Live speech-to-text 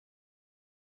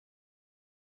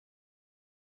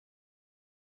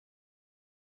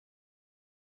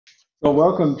So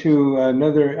welcome to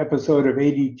another episode of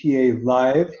ADTA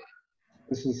Live.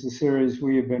 This is the series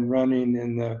we have been running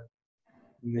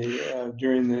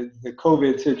during the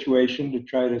COVID situation to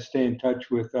try to stay in touch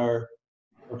with our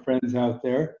friends out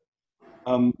there.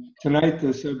 Tonight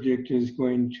the subject is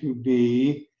going to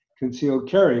be concealed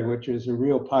carry, which is a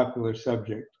real popular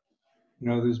subject. You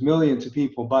know, there's millions of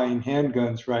people buying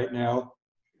handguns right now,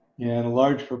 and a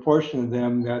large proportion of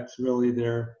them, that's really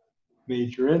their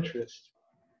major interest.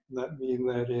 Let me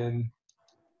let in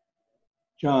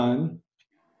John.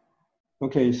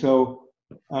 Okay, so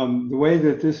the way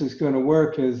that this is going to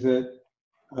work is that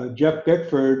Jeff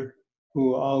Bickford,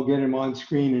 who I'll get him on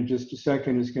screen in just a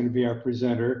second, is going to be our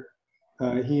presenter.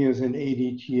 He is an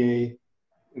ADTA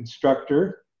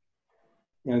instructor,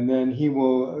 and then he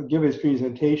will give his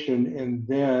presentation, and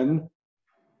then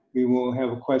we will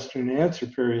have a question and answer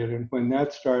period. And when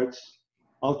that starts,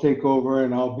 I'll take over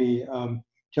and I'll be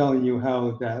telling you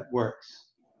how that works.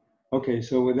 Okay,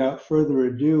 so without further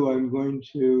ado, I'm going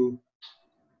to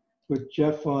put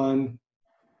Jeff on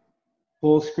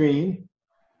full screen.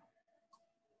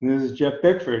 And this is Jeff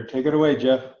Bickford. Take it away,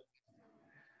 Jeff.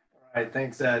 All right,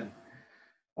 thanks, Ed.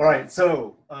 All right,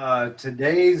 so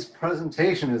today's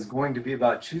presentation is going to be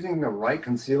about choosing the right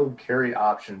concealed carry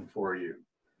option for you.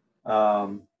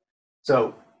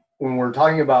 So when we're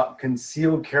talking about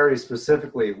concealed carry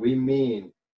specifically, we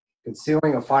mean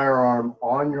concealing a firearm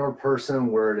on your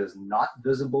person where it is not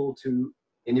visible to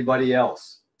anybody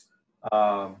else.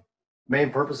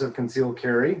 Main purpose of concealed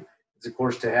carry is, of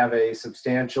course, to have a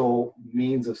substantial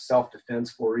means of self-defense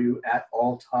for you at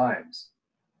all times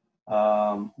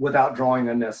without drawing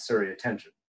unnecessary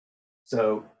attention.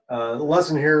 So the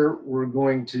lesson here, we're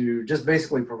going to just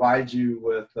basically provide you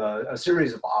with a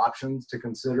series of options to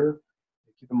consider.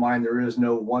 Keep in mind, there is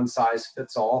no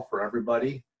one-size-fits-all for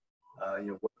everybody.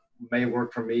 What may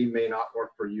work for me may not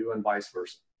work for you, and vice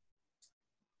versa.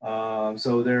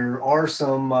 So there are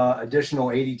some additional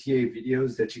ADTA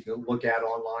videos that you can look at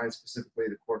online, specifically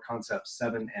the core concepts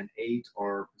 7 and 8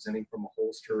 are presenting from a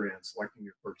holster and selecting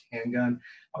your first handgun.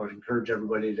 I would encourage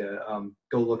everybody to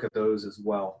go look at those as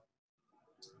well.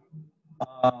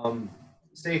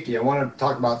 Safety, I want to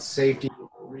talk about safety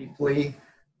briefly.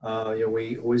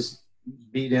 We always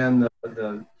beat in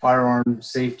the firearm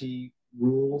safety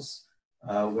rules.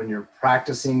 When you're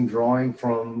practicing drawing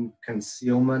from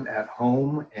concealment at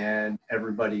home, and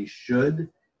everybody should,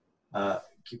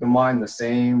 keep in mind the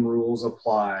same rules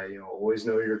apply. Always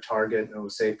know your target, know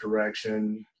safe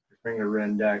direction, your finger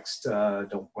indexed,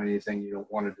 don't point anything you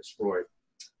don't want to destroy.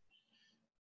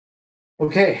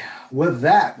 Okay, with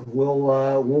that,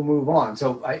 we'll move on.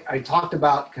 So I talked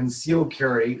about concealed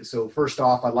carry. So first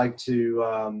off, I'd like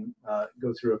to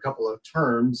go through a couple of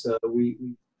terms. We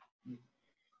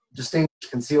distinguish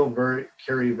concealed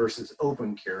carry versus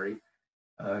open carry.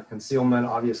 Concealment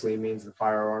obviously means the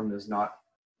firearm is not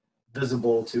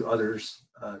visible to others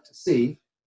to see.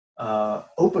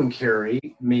 Open carry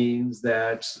means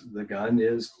that the gun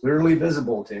is clearly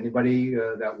visible to anybody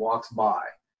that walks by.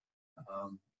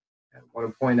 I want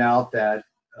to point out that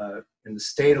in the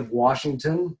state of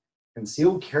Washington,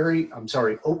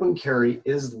 open carry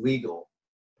is legal.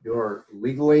 You're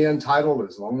legally entitled,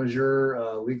 as long as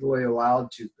you're legally allowed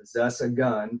to possess a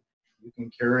gun, you can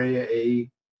carry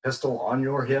a pistol on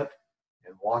your hip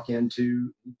and walk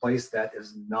into a place that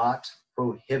is not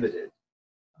prohibited.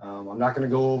 I'm not going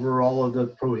to go over all of the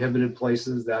prohibited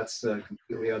places. That's a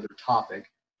completely other topic.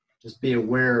 Just be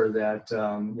aware that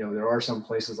there are some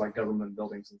places like government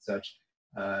buildings and such.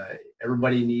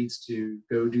 Everybody needs to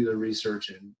go do the research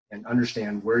and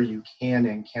understand where you can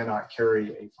and cannot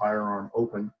carry a firearm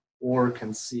open or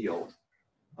concealed.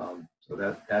 So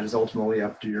that is ultimately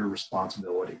up to your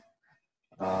responsibility.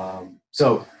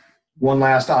 So one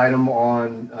last item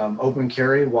on open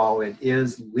carry. While it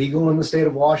is legal in the state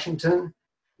of Washington,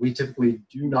 we typically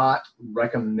do not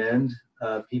recommend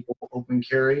people open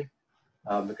carry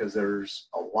because there's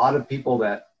a lot of people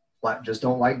that just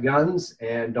don't like guns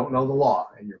and don't know the law,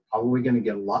 and you're probably going to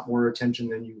get a lot more attention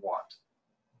than you want.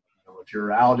 If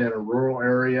you're out in a rural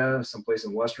area, someplace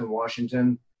in Western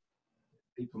Washington,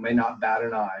 people may not bat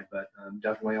an eye, but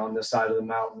definitely on this side of the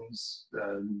mountains,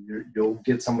 you'll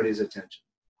get somebody's attention.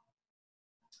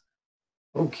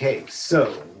 Okay,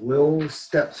 so we'll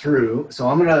step through. So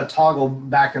I'm going to toggle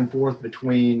back and forth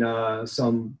between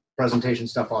some presentation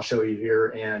stuff I'll show you here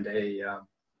and a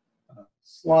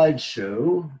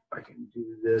slideshow. If I can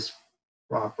do this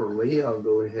properly, I'll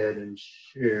go ahead and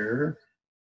share,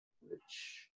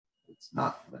 which it's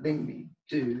not letting me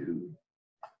do.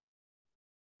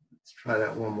 Let's try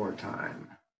that one more time.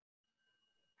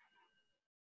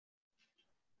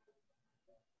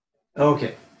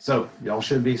 Okay, So y'all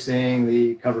should be seeing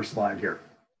the cover slide here.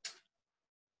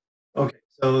 Okay,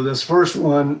 so this first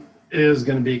one is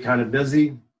going to be kind of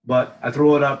busy, but I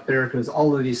throw it up there because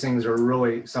all of these things are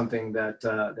really something that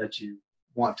that you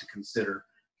want to consider.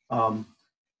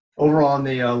 Over on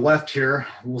the left here,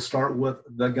 we'll start with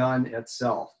the gun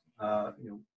itself.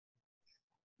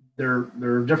 There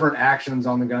are different actions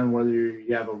on the gun, whether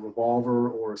you have a revolver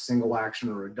or a single action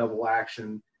or a double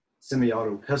action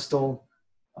semi-auto pistol.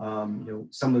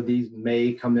 Some of these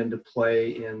may come into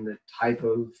play in the type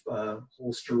of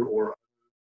holster or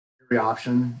carry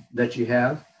option that you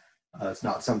have. It's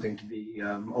not something to be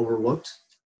overlooked.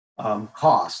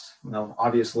 Cost. Well,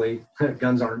 obviously,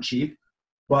 guns aren't cheap,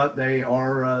 but they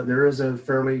are. There is a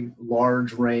fairly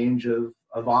large range of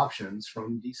options,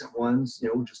 from decent ones,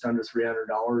 just under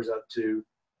 $300 up to,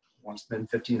 want to spend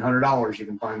 $1,500, you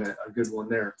can find a good one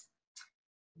there.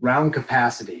 Round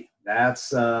capacity.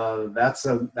 That's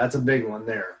a big one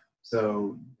there.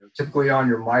 So typically on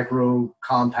your micro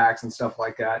compacts and stuff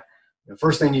like that, the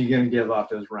first thing you're going to give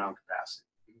up is round capacity.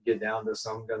 You can get down to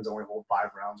some guns only hold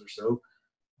 5 rounds or so.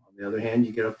 On the other hand,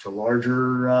 you get up to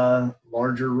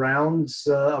larger rounds,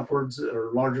 upwards,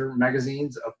 or larger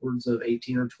magazines, upwards of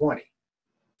 18 or 20.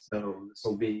 So this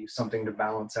will be something to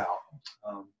balance out.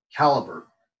 Caliber.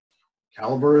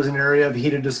 Caliber is an area of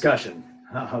heated discussion.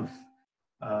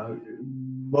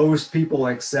 Most people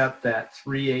accept that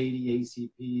 380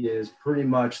 ACP is pretty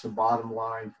much the bottom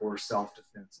line for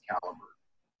self-defense caliber.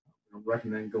 I don't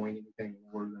recommend going anything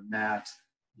lower than that.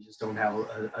 You just don't have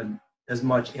as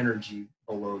much energy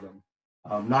below them.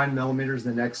 9mm is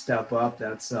the next step up.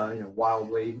 That's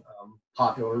wildly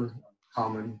popular,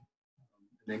 common.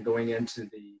 And then going into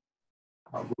the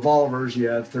revolvers, you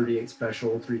have 38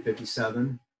 Special,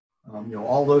 357.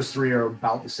 All those three are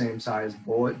about the same size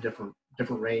bullet, different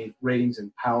ratings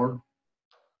and power.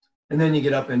 And then you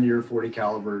get up into your 40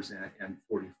 calibers and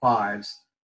 45s.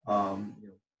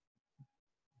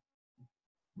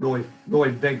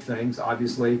 Really big things.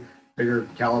 Obviously, bigger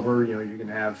caliber, you're going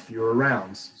to have fewer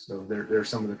rounds. So there's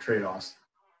some of the trade-offs.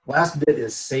 Last bit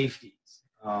is safeties.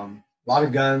 A lot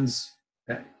of guns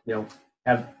that,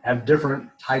 have different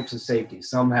types of safety.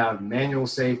 Some have manual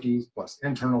safeties plus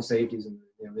internal safeties, and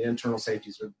the internal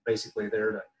safeties are basically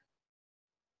there to,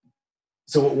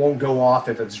 so it won't go off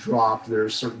if it's dropped.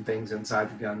 There's certain things inside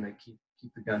the gun that keep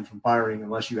the gun from firing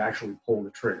unless you actually pull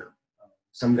the trigger.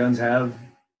 Some guns have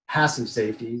passive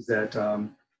safeties that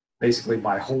basically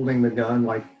by holding the gun,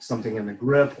 like something in the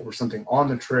grip or something on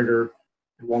the trigger,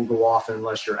 it won't go off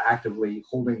unless you're actively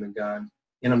holding the gun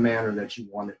in a manner that you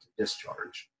want it to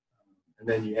discharge. And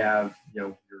then you have,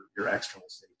 your external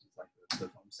safeties like the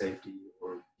thumb safety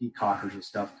or decockers and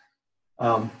stuff.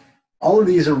 All of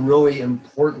these are really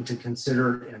important to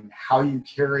consider in how you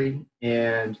carry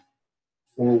and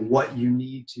for what you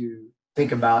need to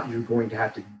think about. You're going to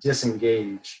have to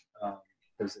disengage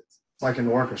because it's like an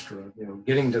orchestra,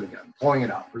 getting to the gun, pulling it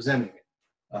out, presenting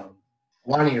it,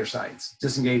 lining your sights,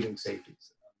 disengaging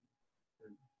safeties,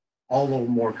 all a little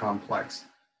more complex.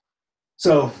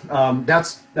 So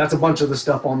that's a bunch of the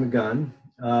stuff on the gun.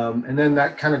 And then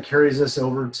that kind of carries us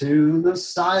over to the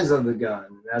size of the gun.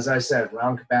 As I said,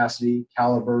 round capacity,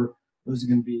 caliber, those are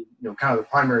going to be, kind of the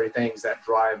primary things that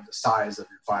drive the size of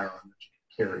your firearm that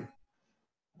you carry.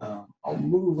 I'll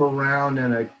move around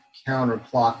in a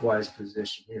counterclockwise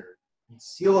position here.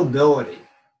 Concealability,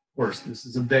 of course, this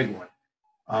is a big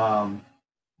one.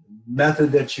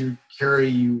 Method that you carry,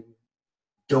 you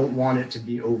don't want it to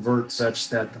be overt such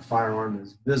that the firearm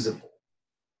is visible.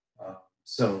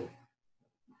 So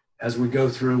as we go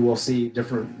through, we'll see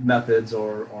different methods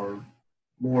are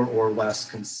more or less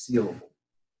concealable.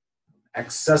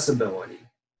 Accessibility.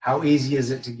 How easy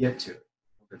is it to get to it?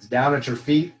 If it's down at your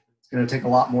feet, it's going to take a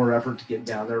lot more effort to get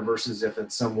down there versus if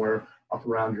it's somewhere up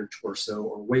around your torso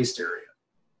or waist area.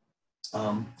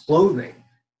 Clothing.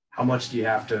 How much do you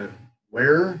have to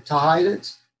wear to hide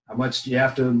it? How much do you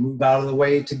have to move out of the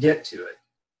way to get to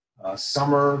it?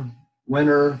 Summer,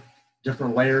 winter,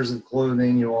 different layers of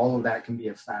clothing, all of that can be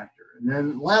a factor. And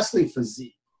then lastly,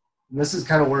 physique. And this is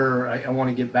kind of where I want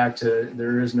to get back to,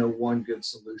 there is no one good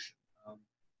solution.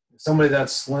 Somebody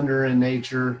that's slender in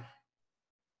nature,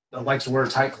 that likes to wear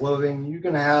tight clothing, you're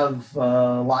going to have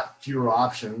a lot fewer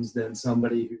options than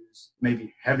somebody who's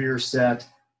maybe heavier set,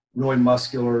 really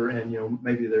muscular, and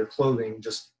maybe their clothing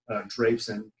just drapes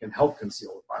and can help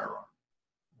conceal the firearm.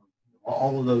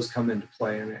 All of those come into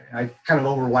play, and I kind of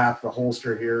overlap the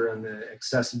holster here and the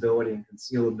accessibility and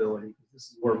concealability.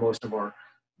 This is where most of our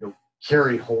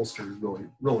carry holsters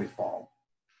really fall.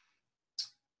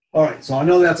 All right, so I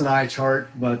know that's an eye chart,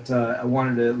 but I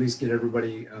wanted to at least get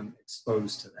everybody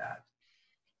exposed to that.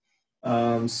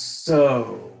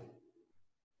 So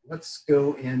let's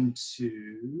go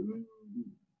into,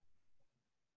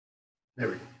 there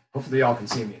we go. Hopefully y'all can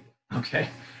see me. Okay.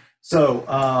 So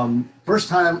first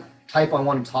type I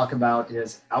want to talk about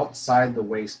is outside the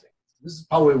waistband. This is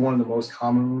probably one of the most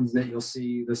common ones that you'll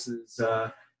see. This is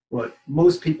what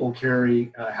most people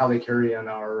carry, how they carry in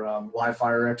our live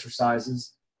fire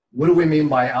exercises. What do we mean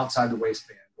by outside the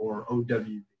waistband, or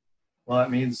OWB? Well,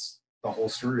 that means the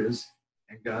holster is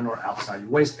handgun or outside your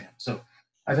waistband. So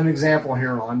I have an example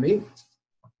here on me.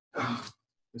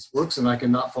 This works and I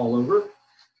cannot fall over.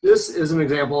 This is an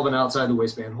example of an outside the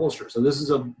waistband holster. So this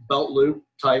is a belt loop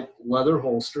type leather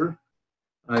holster.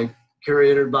 I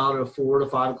carry it at about a 4 to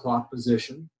 5 o'clock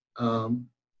position.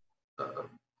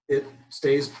 It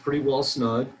stays pretty well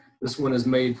snug. This one is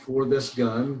made for this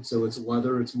gun, so it's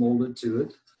leather, it's molded to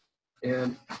it.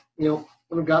 And, you know,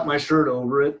 when I've got my shirt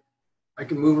over it, I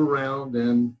can move around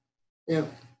and, yeah,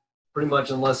 pretty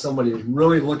much unless somebody is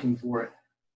really looking for it,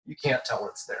 you can't tell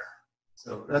it's there.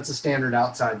 So that's a standard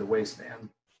outside the waistband.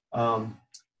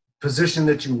 Position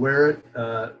that you wear it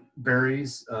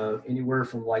varies anywhere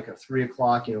from like a 3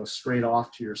 o'clock, you know, straight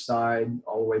off to your side,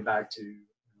 all the way back to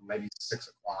maybe 6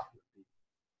 o'clock would be,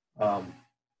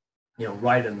 you know,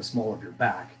 right in the small of your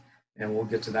back. And we'll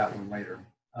get to that one later.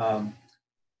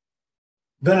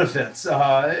 Benefits,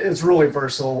 it's really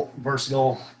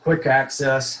versatile, quick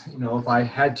access. You know, if I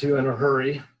had to in a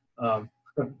hurry,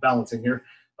 balancing here,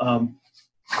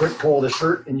 quick pull of the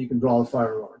shirt and you can draw the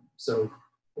firearm. So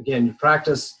again, you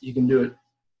practice, you can do it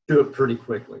pretty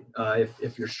quickly.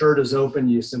 If your shirt is open,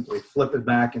 you simply flip it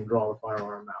back and draw the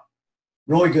firearm out.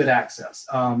 Really good access.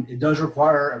 It does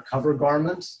require a cover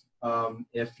garment.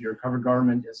 If your cover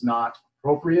garment is not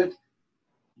appropriate,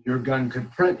 your gun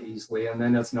could print easily, and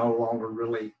then it's no longer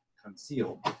really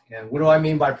concealed. And what do I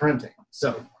mean by printing?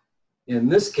 So in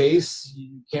this case,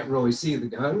 you can't really see the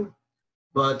gun,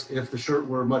 but if the shirt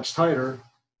were much tighter,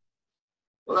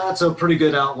 well, that's a pretty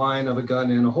good outline of a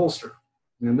gun in a holster.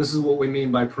 And this is what we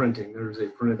mean by printing. There's a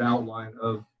printed outline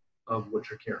of what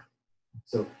you're carrying.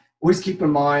 So always keep in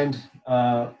mind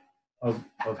of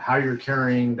how you're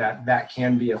carrying that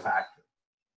can be a factor.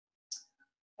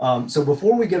 So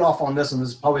before we get off on this one, this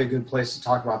is probably a good place to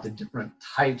talk about the different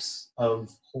types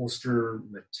of holster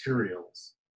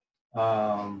materials.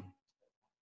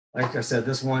 Like I said,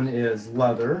 this one is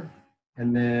leather.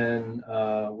 And then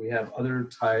we have other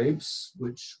types,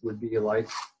 which would be like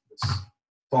this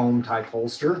foam type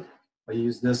holster. I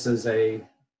use this as a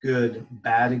good,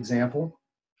 bad example.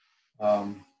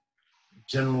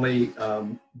 Generally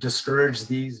discourage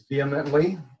these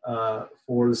vehemently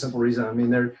for the simple reason, I mean,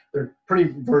 they're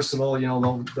pretty versatile. You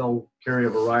know, they'll carry a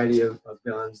variety of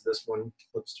guns. This one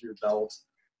clips to your belt.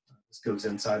 This goes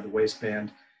inside the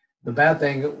waistband. The bad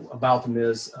thing about them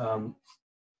is when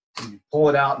you pull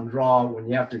it out and draw, when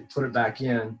you have to put it back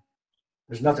in,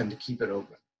 there's nothing to keep it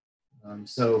open.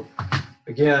 So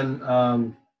again,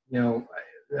 you know,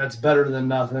 that's better than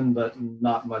nothing, but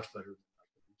not much better than nothing.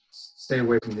 Stay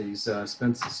away from these.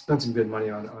 Spend some good money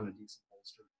on a decent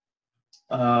holster.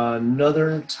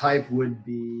 Another type would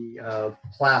be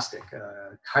plastic.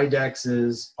 Kydex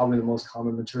is probably the most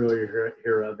common material you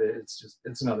hear of. It's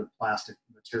another plastic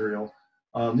material.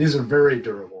 These are very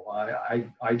durable. I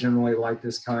generally like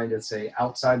this kind. It's a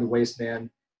outside the waistband.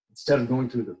 Instead of going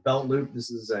through the belt loop,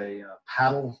 this is a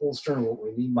paddle holster. And what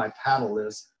we mean by paddle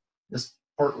is this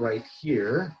part right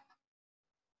here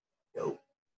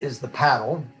is the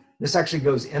paddle. This actually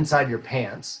goes inside your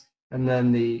pants, and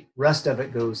then the rest of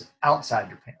it goes outside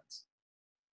your pants.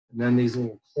 And then these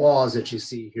little claws that you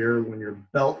see here, when your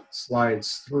belt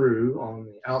slides through on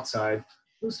the outside,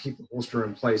 those keep the holster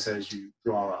in place as you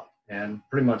draw up. And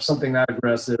pretty much something that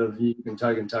aggressive, you can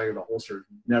tug and tug, the holster is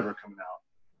never coming out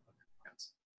of your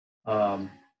pants.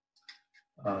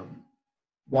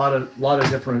 Lot of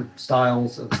different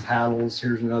styles of paddles.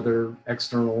 Here's another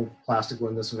external plastic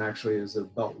one. This one actually is a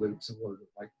belt loop, similar to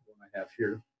like the one I have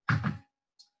here.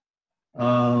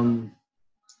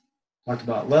 Talked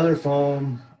about leather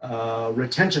foam,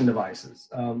 retention devices.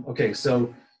 Okay,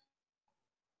 so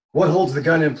what holds the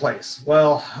gun in place?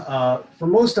 Well, for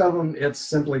most of them, it's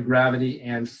simply gravity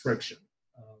and friction.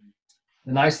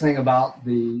 The nice thing about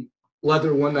the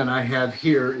leather one that I have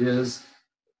here is,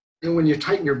 and when you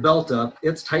tighten your belt up,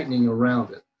 it's tightening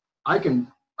around it. I can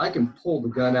pull the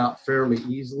gun out fairly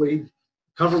easily,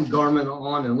 cover the garment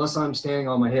on, unless I'm standing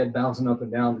on my head bouncing up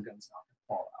and down, the gun's not going to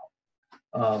fall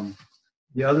out.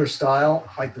 The other style,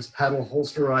 like this paddle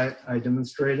holster I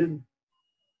demonstrated,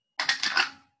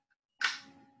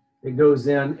 it goes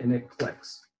in and it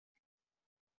clicks.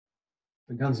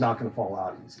 The gun's not going to fall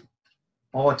out easy.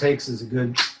 All it takes is a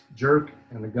good jerk,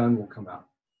 and the gun will come out.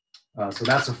 So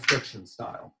that's a friction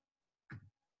style.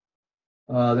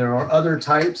 There are other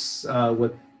types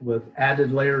with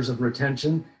added layers of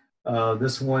retention.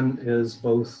 This one is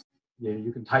both,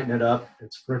 you can tighten it up,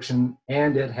 it's friction,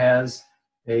 and it has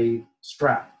a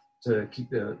strap to keep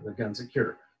the gun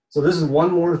secure. So this is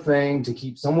one more thing to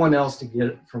keep someone else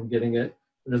from getting it,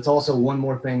 but it's also one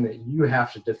more thing that you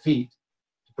have to defeat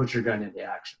to put your gun into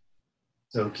action.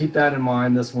 So keep that in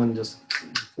mind. This one, just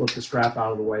flip the strap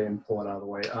out of the way and pull it out of the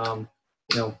way.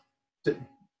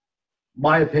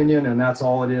 My opinion, and that's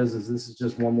all it is this is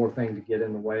just one more thing to get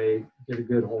in the way. Get a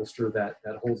good holster that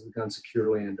holds the gun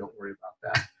securely, and don't worry about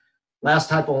that. Last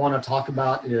type I want to talk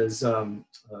about is a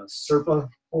SERPA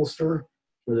holster,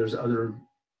 where there's other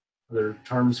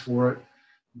terms for it.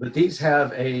 But these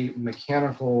have a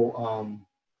mechanical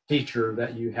feature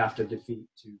that you have to defeat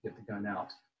to get the gun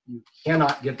out. You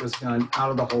cannot get this gun out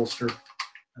of the holster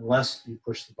unless you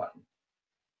push the button.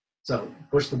 So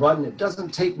push the button. It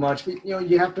doesn't take much, but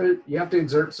you have to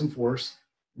exert some force.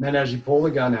 And then as you pull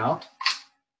the gun out,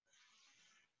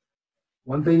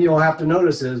 one thing you'll have to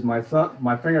notice is my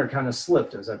finger kind of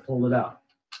slipped as I pulled it out.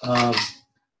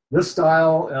 This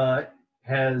style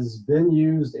has been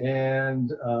used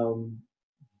and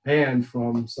banned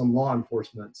from some law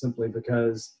enforcement simply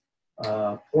because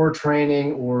poor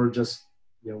training, or just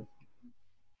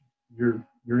you're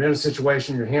in a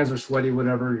situation, your hands are sweaty,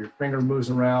 whatever, your finger moves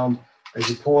around, as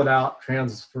you pull it out,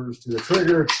 transfers to the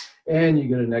trigger, and you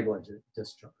get a negligent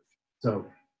discharge. So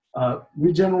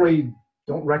we generally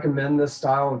don't recommend this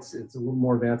style. It's a little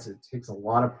more advanced. It takes a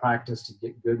lot of practice to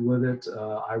get good with it.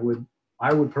 I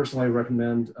would personally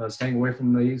recommend staying away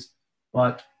from these,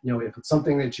 but if it's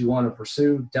something that you want to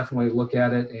pursue, definitely look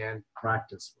at it and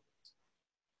practice with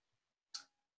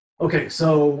it. Okay,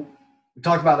 so we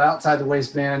talked about outside the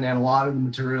waistband, and a lot of the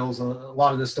materials, a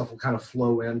lot of this stuff will kind of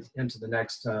flow into the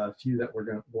next few that we're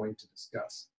going to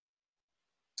discuss.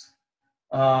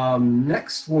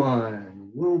 Next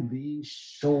one will be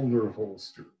shoulder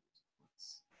holsters.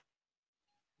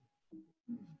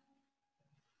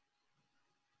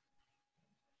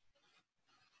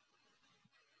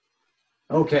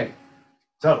 Okay,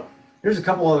 so here's a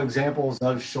couple of examples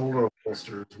of shoulder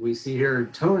holsters. We see here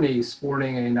Tony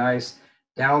sporting a nice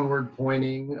downward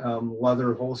pointing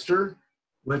leather holster,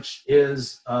 which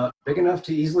is big enough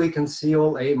to easily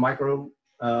conceal a micro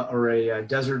or a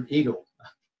Desert Eagle.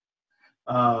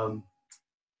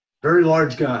 Very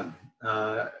large gun.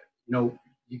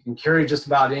 You can carry just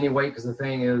about any weight because the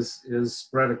thing is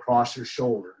spread across your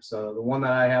shoulder. So the one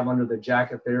that I have under the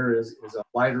jacket there is a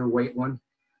lighter weight one.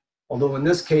 Although in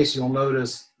this case, you'll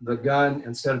notice the gun,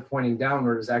 instead of pointing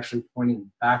downward, is actually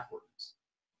pointing backwards.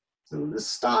 So this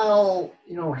style,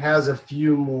 has a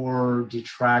few more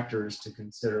detractors to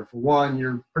consider. For one,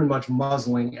 you're pretty much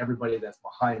muzzling everybody that's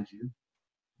behind you.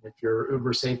 If you're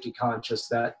uber safety conscious,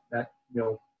 that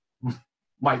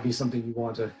might be something you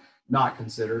want to not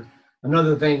consider.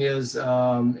 Another thing is,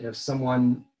 if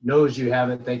someone knows you have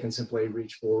it, they can simply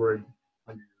reach forward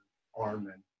under your arm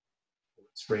and pull it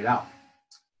straight out.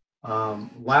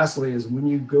 Lastly is when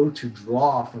you go to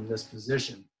draw from this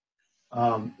position,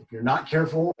 if you're not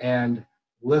careful and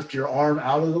lift your arm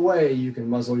out of the way, you can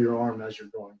muzzle your arm as you're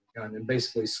drawing the gun and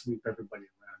basically sweep everybody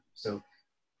around. So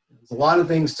there's a lot of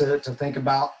things to think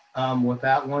about with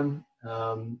that one.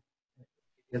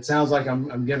 It sounds like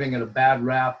I'm giving it a bad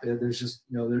rap. There's just,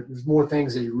 there's more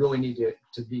things that you really need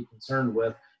to be concerned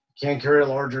with. You can carry a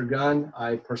larger gun.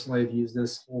 I personally have used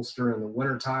this holster in the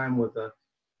wintertime with a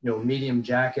medium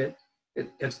jacket.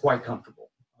 It's quite comfortable.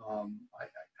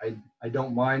 I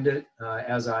don't mind it.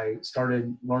 As I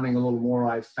started learning a little more,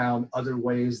 I found other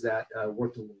ways that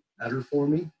worked a little better for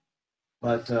me.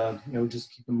 But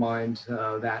just keep in mind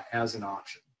that as an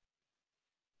option.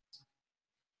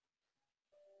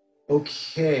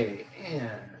 Okay,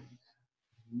 and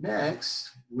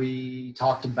next we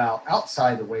talked about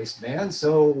outside the waistband.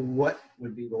 So what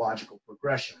would be the logical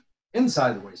progression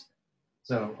inside the waistband?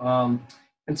 So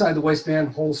inside the waistband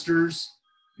holsters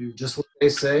do just what they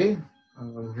say.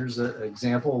 Here's an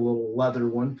example, a little leather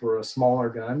one for a smaller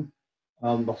gun.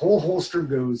 The whole holster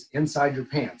goes inside your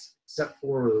pants, except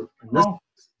for this.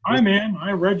 I'm in.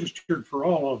 I registered for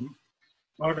all of them.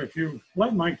 But if you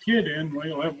let my kid in,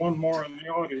 we'll have one more in the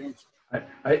audience.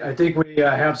 I think we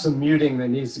have some muting that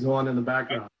needs to go on in the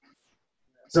background.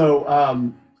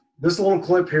 So this little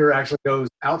clip here actually goes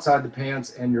outside the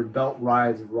pants, and your belt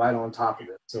rides right on top of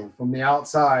it. So from the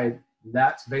outside,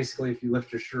 that's basically, if you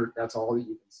lift your shirt, that's all that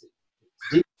you can see.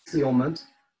 Deep concealment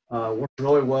works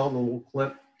really well. The little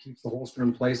clip keeps the holster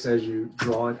in place as you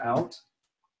draw it out.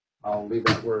 I'll leave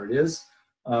that where it is.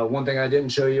 One thing I didn't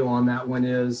show you on that one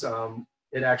is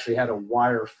it actually had a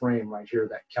wire frame right here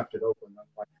that kept it open,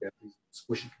 like these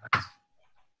squishy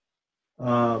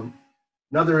kinds.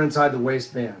 Another inside the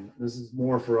waistband. This is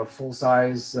more for a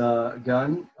full-size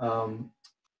gun.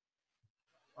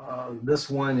 This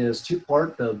one is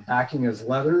two-part. The backing is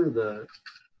leather. The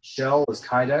shell is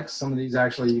Kydex. Some of these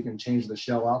actually you can change the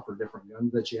shell out for different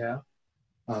guns that you have.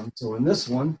 So in this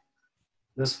one,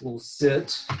 this will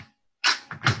sit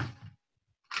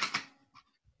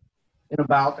in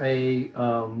about a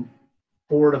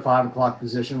 4 to 5 o'clock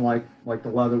position, like the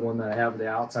leather one that I have the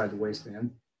outside the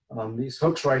waistband. These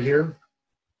hooks right here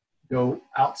go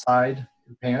outside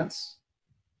your pants.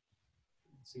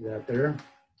 See that there?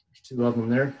 There's 2 of them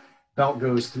there. Belt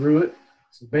goes through it.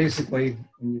 So basically,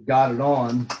 when you've got it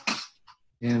on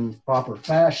in proper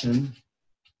fashion,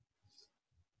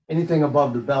 anything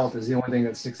above the belt is the only thing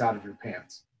that sticks out of your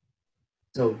pants.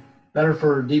 So better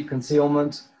for deep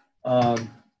concealment.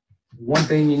 One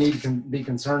thing you need to be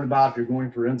concerned about if you're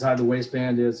going for inside the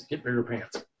waistband is get bigger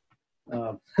pants.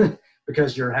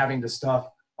 Because you're having to stuff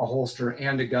a holster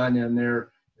and a gun in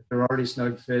there. If they're already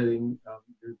snug fitting,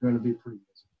 you're going to be pretty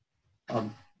busy.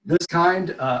 This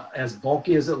kind, as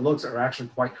bulky as it looks, are actually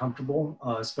quite comfortable,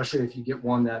 especially if you get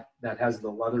one that has the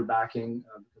leather backing,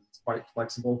 because it's quite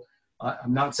flexible.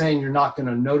 I'm not saying you're not going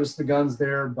to notice the guns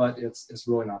there, but it's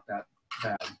really not that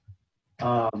bad.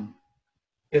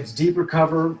 It's deeper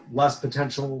cover, less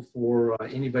potential for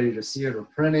anybody to see it or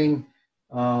printing.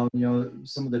 You know,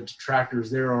 some of the detractors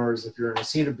there are is if you're in a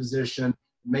seated position,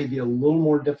 it may be a little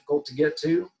more difficult to get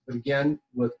to, but again,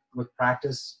 with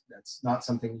practice, that's not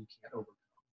something you can't overcome.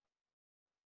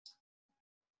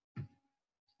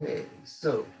 Okay,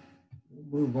 so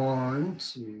we'll move on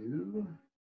to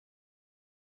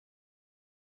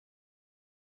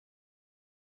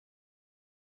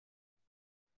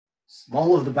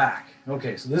small of the back.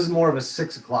 Okay, so this is more of a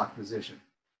 6 o'clock position.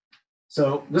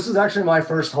 So this is actually my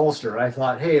first holster. I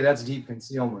thought, hey, that's deep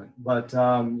concealment. But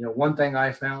you know, one thing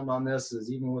I found on this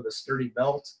is even with a sturdy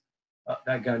belt,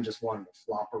 that gun just wanted to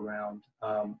flop around.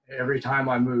 Every time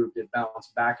I moved, it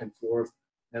bounced back and forth,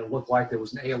 and it looked like there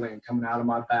was an alien coming out of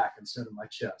my back instead of my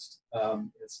chest.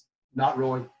 It's not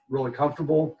really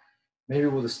comfortable. Maybe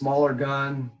with a smaller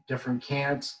gun, different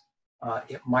cant,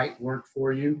 it might work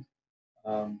for you.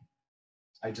 I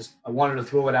wanted to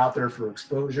throw it out there for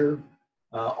exposure.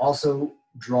 Also,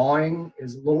 drawing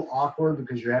is a little awkward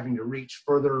because you're having to reach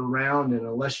further around, and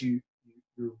unless you're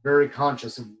very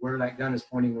conscious of where that gun is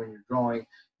pointing when you're drawing,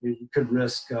 you could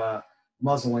risk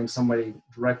muzzling somebody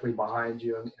directly behind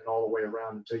you and all the way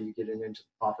around until you get it into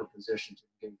the proper position to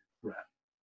engage the threat.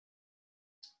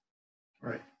 All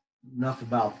right, enough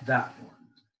about that one.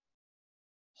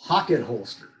 Pocket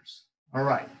holsters. All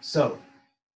right, so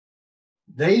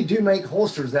they do make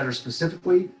holsters that are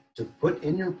specifically to put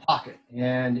in your pocket.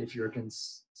 And if you're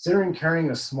considering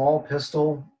carrying a small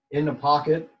pistol in a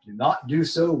pocket, do not do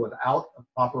so without a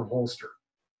proper holster.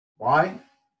 Why?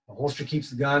 The holster keeps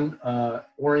the gun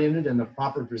oriented in the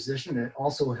proper position, and it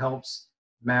also helps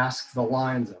mask the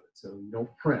lines of it so you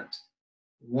don't print.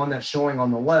 The one that's showing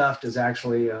on the left is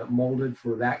actually molded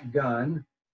for that gun.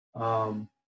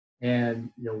 And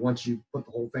you know, once you put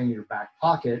the whole thing in your back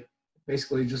pocket, it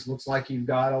basically just looks like you've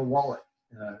got a wallet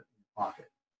in your pocket.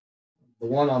 The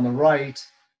one on the right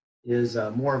is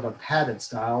more of a padded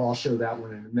style. I'll show that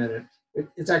one in a minute.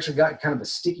 It's actually got kind of a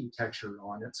sticky texture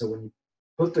on it. So when you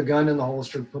put the gun in the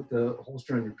holster, put the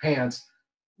holster in your pants,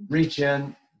 reach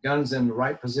in, gun's in the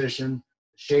right position.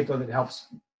 The shape of it helps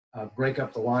break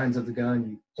up the lines of the gun.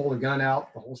 You pull the gun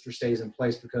out, the holster stays in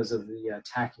place because of the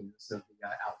tackiness of the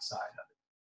outside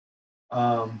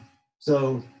of it.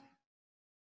 So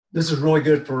this is really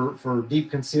good for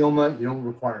deep concealment. You don't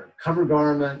require a cover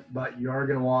garment, but you are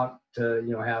going to want to,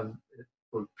 you know, have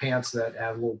for pants that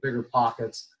have a little bigger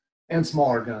pockets and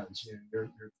smaller guns. You know,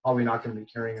 you're probably not going to be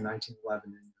carrying a 1911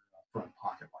 in your front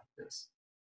pocket like this.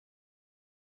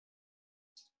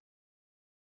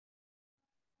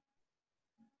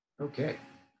 Okay.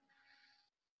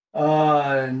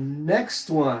 Next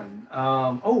one.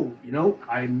 Oh, you know,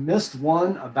 I missed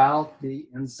one about the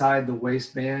inside the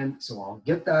waistband, so I'll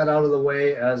get that out of the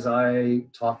way as I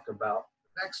talk about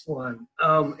the next one,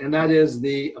 and that is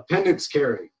the appendix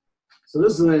carry. So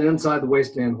this is an inside the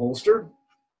waistband holster.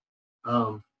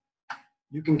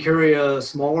 You can carry a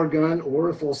smaller gun or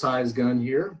a full-size gun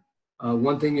here.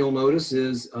 One thing you'll notice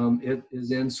is it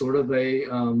is in sort of a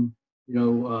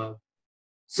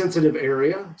sensitive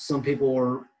area. Some people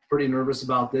are pretty nervous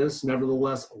about this.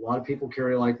 Nevertheless, a lot of people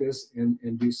carry like this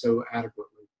and do so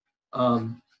adequately.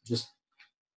 Just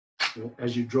you know,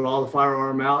 as you draw the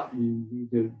firearm out, you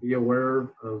need to be aware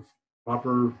of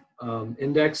proper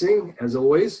indexing, as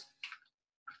always.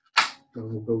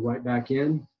 And we'll go right back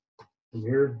in from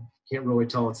here. Can't really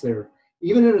tell it's there.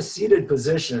 Even in a seated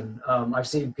position, I've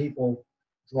seen people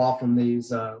draw from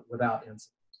these without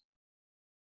incident.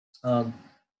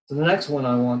 So the next one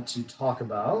I want to talk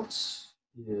about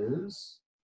is,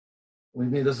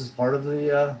 believe me, this is part of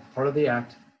the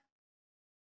act.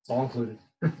 It's all included.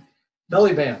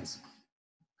 Belly bands.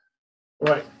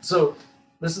 All right, so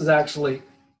this is actually,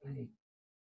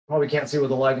 probably can't see with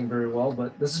the lighting very well,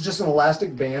 but this is just an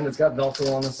elastic band. It's got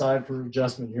Velcro on the side for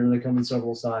adjustment here. They come in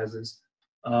several sizes.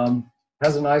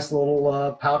 Has a nice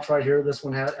little pouch right here. This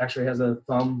one actually has a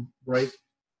thumb brake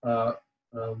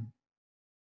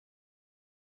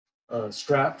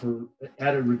strap for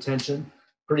added retention.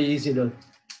 Pretty easy to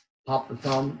pop the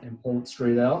thumb and pull it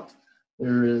straight out.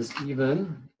 There is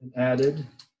even an added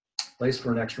place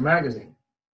for an extra magazine.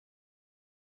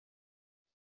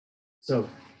 So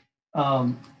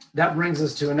that brings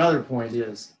us to another point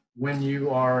is when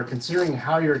you are considering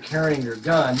how you're carrying your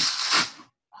gun,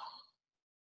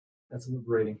 that's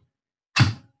liberating.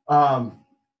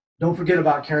 Don't forget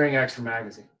about carrying extra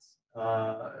magazines.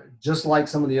 Just like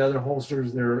some of the other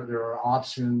holsters, there are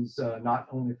options not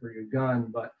only for your gun,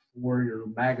 but for your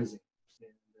magazine. And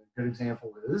a good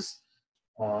example is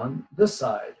on this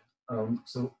side.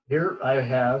 So here I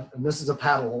have, and this is a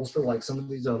paddle holster like some of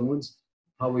these other ones.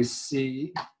 Probably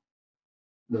see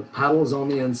the paddle is on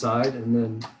the inside and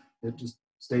then it just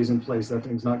stays in place. That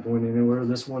thing's not going anywhere.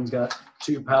 This one's got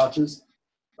two pouches.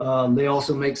 They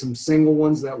also make some single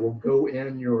ones that will go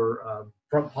in your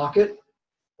front pocket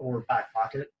or back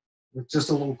pocket with just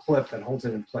a little clip that holds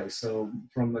it in place. So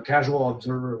from a casual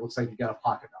observer, it looks like you got a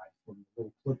pocket knife from the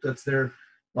little clip that's there,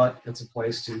 but it's a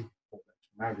place to hold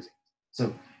extra magazines.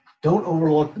 So don't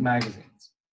overlook the magazines.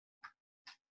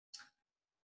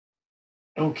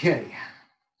 Okay,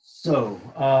 so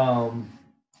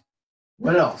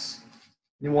what else?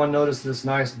 Anyone notice this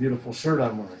nice, beautiful shirt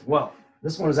I'm wearing? Well,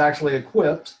 this one is actually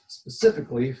equipped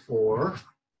specifically for,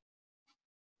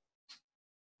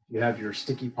 you have your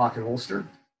sticky pocket holster.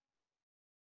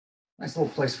 Nice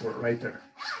little place for it right there.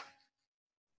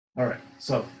 All right,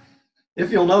 so if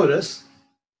you'll notice,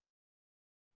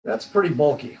 that's pretty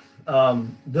bulky.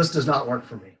 This does not work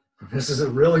for me. This is a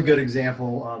really good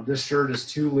example. This shirt is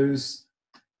too loose.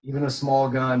 Even a small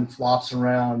gun flops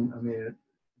around. I mean,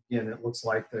 again, it looks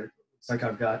like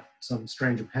I've got some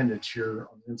strange appendage here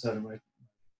on the inside of my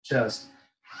chest.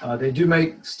 They do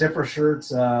make stiffer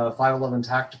shirts. 511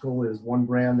 Tactical is one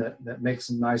brand that makes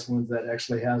some nice ones that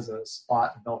actually has a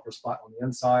Velcro spot on the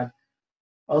inside.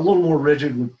 A little more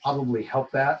rigid would probably help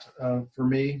that for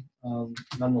me.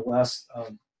 Nonetheless,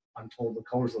 I'm told the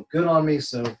colors look good on me,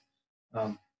 so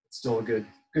it's still a good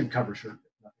cover shirt,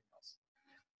 if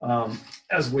nothing else.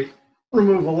 As we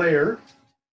remove a layer,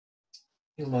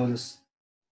 you'll notice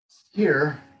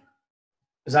here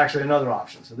is actually another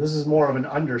option. So this is more of an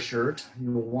undershirt.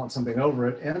 You will want something over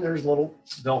it, and there's little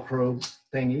Velcro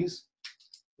thingies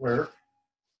where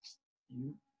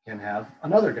you can have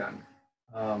another gun.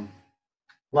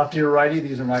 Lefty or righty,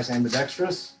 these are nice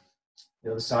ambidextrous.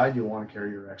 The other side, you'll want to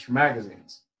carry your extra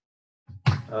magazines.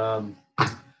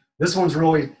 This one's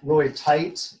really, really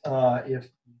tight. If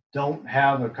you don't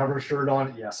have a cover shirt on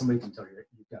it, yeah, somebody can tell you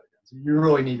you've got it. So you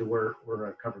really need to wear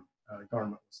a covered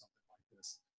garment with something like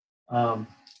this.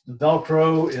 The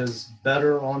Velcro is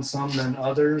better on some than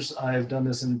others. I've done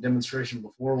this in a demonstration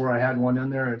before where I had one in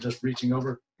there and just reaching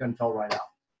over, gun fell right out.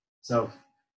 So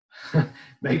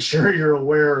make sure you're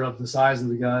aware of the size of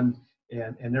the gun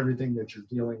and everything that you're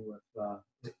dealing with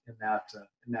in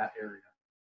that area.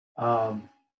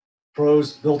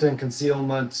 Pros, built-in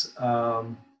concealment,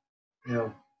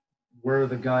 where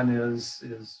the gun is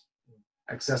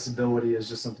accessibility is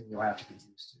just something you'll have to get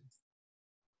used to.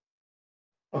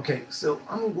 Okay, so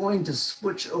I'm going to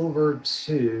switch over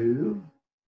to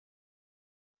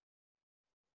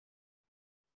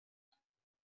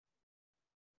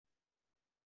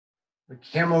the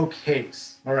camo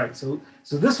case. All right, so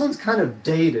this one's kind of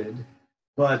dated,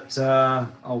 but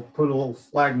I'll put a little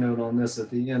flag note on this at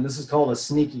the end. This is called a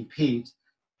Sneaky Pete.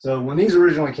 So when these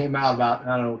originally came out about,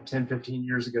 I don't know, 10, 15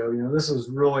 years ago, this was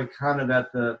really kind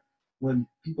of when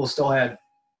people still had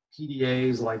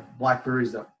PDAs like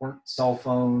Blackberries that weren't cell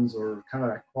phones or kind of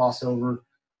that crossover.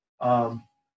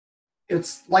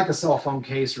 It's like a cell phone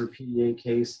case or a PDA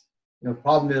case.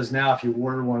 Problem is now if you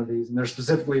order one of these, and they're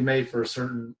specifically made for a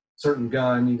certain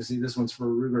gun, you can see this one's for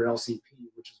a Ruger LCP,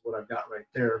 which is what I've got right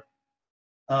there.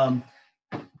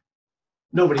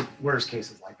 Nobody wears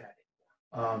cases like that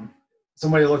anymore.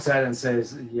 Somebody looks at it and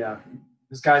says, yeah,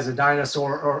 this guy's a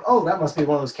dinosaur, or, oh, that must be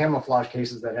one of those camouflage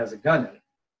cases that has a gun in it.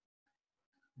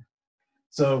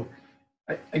 So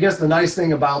I guess the nice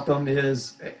thing about them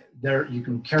is you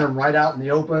can carry them right out in the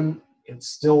open. It's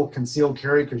still concealed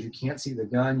carry because you can't see the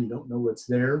gun. You don't know what's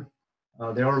there.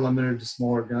 They are limited to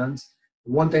smaller guns.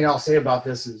 The one thing I'll say about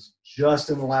this is just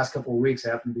in the last couple of weeks,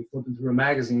 I happened to be flipping through a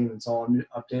magazine and saw an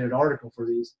updated article for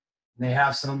these. And they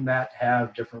have some that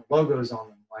have different logos on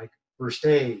them, like first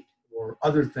aid or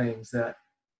other things that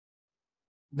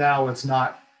now it's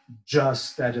not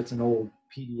just that it's an old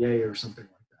PDA or something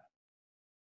like that.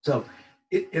 So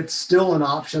it's still an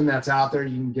option that's out there.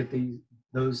 You can get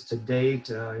those to date.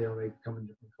 You know, they come in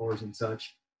different colors and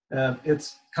such.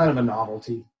 It's kind of a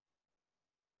novelty.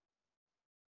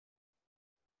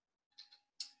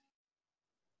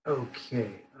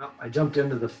 Okay, well, I jumped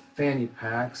into the fanny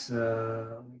packs.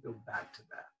 Let me go back to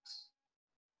that.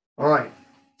 All right,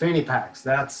 fanny packs.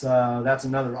 That's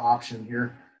another option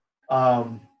here.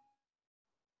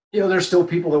 You know, there's still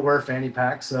people that wear fanny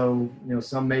packs, so you know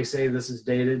some may say this is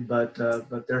dated, but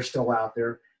they're still out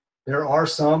there. There are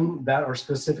some that are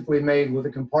specifically made with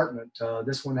a compartment.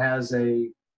 This one has I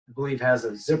believe has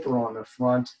a zipper on the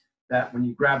front that when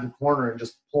you grab the corner and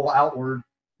just pull outward,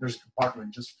 there's a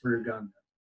compartment just for your gun.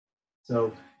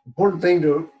 So important thing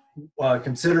to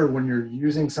consider when you're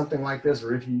using something like this,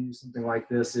 or if you use something like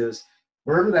this, is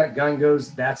wherever that gun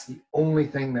goes, that's the only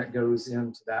thing that goes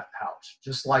into that pouch.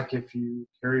 Just like if you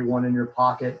carry one in your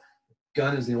pocket, the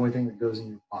gun is the only thing that goes in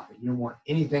your pocket. You don't want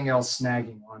anything else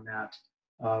snagging on that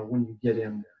when you get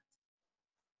in there.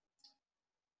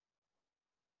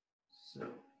 So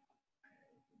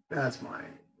that's my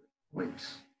point.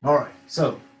 All right,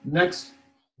 so next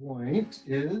point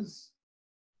is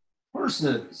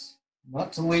purses.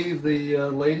 Not to leave the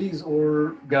ladies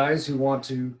or guys who want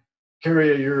to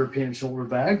carry a European shoulder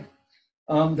bag.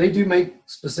 They do make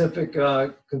specific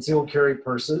concealed carry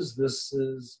purses. This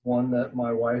is one that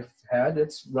my wife had.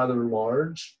 It's rather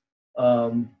large.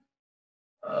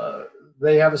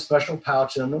 They have a special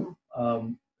pouch in them.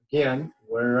 Again,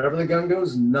 wherever the gun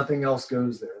goes, nothing else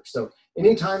goes there. So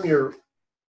anytime if you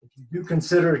do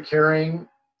consider carrying,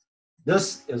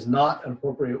 this is not an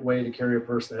appropriate way to carry a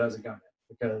purse that has a gun in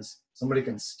it, because somebody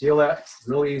can steal that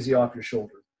really easy off your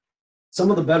shoulder. Some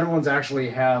of the better ones actually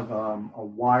have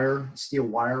a steel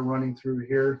wire running through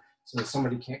here, so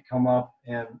somebody can't come up,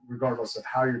 and regardless of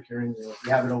how you're carrying it, if you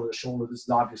have it over the shoulder, this is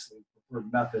obviously the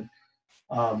preferred method.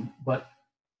 But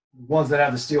the ones that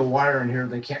have the steel wire in here,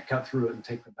 they can't cut through it and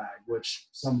take the bag, which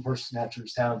some purse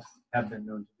snatchers have been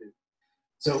known to do.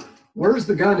 So where's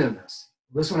the gun in this?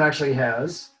 This one actually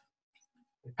has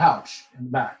a pouch in the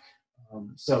back.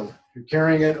 So if you're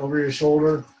carrying it over your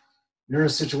shoulder, you're in a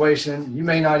situation, you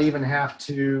may not even have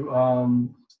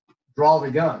to draw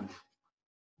the gun.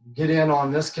 Get in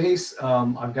on this case,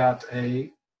 I've got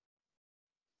a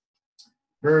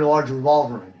very large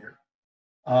revolver in here.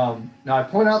 Now I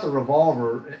point out the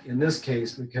revolver in this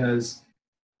case because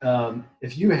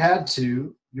if you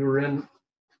were in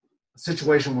a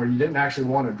situation where you didn't actually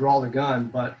want to draw the gun,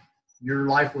 but your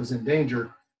life was in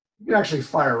danger, you can actually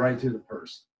fire right through the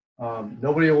purse.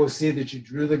 Nobody will see that you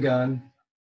drew the gun.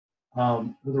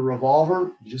 With a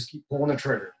revolver, you just keep pulling the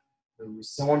trigger. The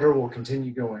cylinder will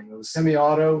continue going. With a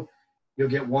semi-auto, you'll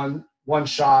get one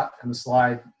shot and the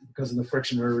slide, because of the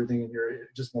friction or everything in here,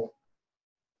 it just won't.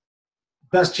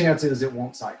 Best chance is it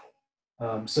won't cycle.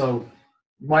 So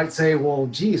you might say, well,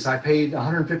 geez, I paid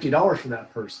 $150 for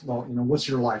that purse. Well, you know, what's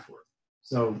your life worth?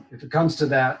 So if it comes to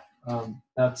that,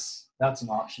 that's an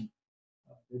option.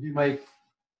 They do make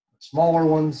smaller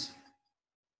ones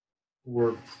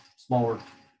or smaller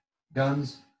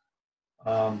guns.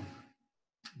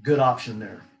 Good option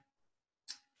there.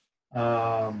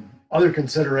 Other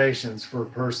considerations for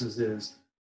purses is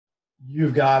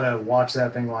you've got to watch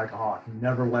that thing like a hawk.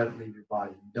 Never let it leave your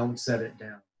body. Don't set it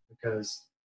down, because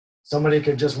somebody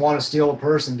could just want to steal a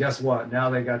purse, and guess what? Now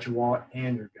they got your wallet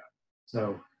and your gun.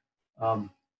 So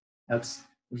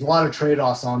there's a lot of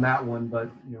trade-offs on that one, but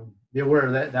you know, be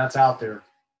aware that that's out there.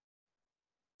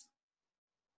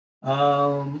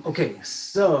 Okay,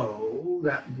 so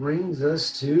that brings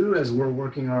us to, as we're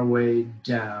working our way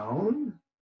down,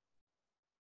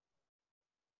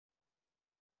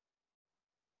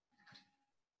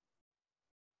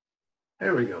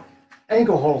 there we go.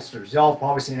 Ankle holsters. Y'all have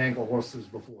probably seen ankle holsters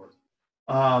before.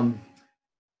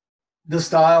 This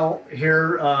style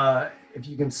here, if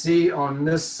you can see on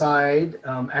this side,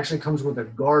 actually comes with a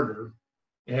garter.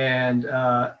 And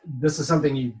this is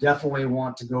something you definitely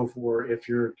want to go for if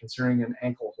you're considering an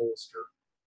ankle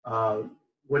holster.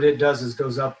 What it does is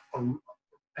goes up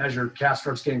as your calf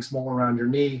starts getting smaller around your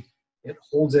knee. It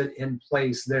holds it in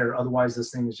place there. Otherwise,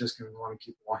 this thing is just going to want to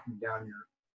keep walking down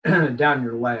your down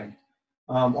your leg.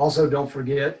 Also, don't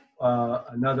forget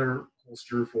another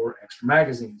holster for extra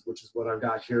magazines, which is what I've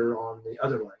got here on the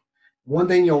other leg. One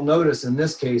thing you'll notice in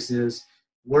this case is,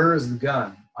 where is the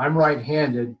gun? I'm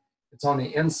right-handed. It's on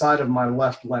the inside of my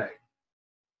left leg,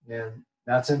 and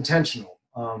that's intentional.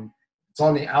 It's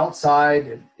on the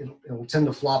outside. It'll tend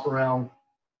to flop around,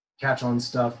 catch on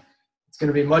stuff. It's going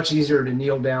to be much easier to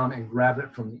kneel down and grab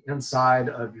it from the inside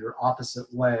of your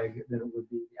opposite leg than it would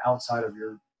be the outside of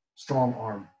your strong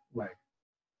arm leg.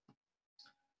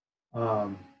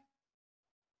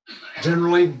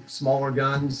 Generally, smaller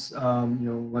guns,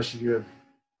 unless you're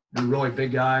a really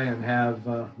big guy and have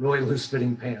really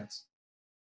loose-fitting pants.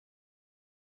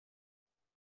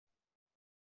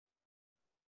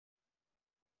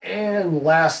 And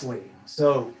lastly,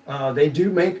 so they do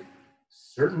make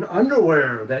certain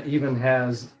underwear that even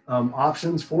has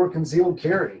options for concealed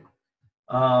carry.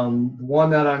 The one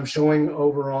that I'm showing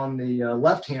over on the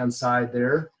left-hand side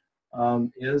there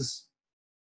is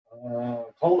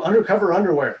called undercover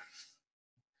underwear.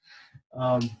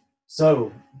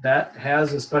 So that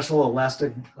has a special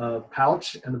elastic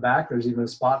pouch in the back. There's even a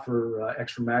spot for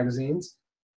extra magazines,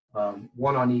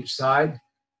 one on each side.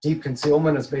 Deep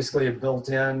concealment is basically a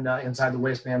built-in inside the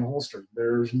waistband holster.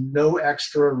 There's no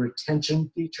extra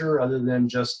retention feature other than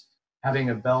just having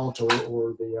a belt or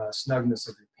the snugness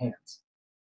of your pants.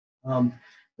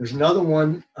 There's another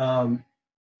one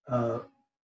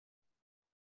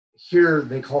here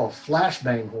they call a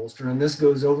flashbang holster, and this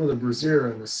goes over the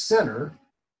brassiere in the center.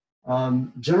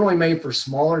 Generally made for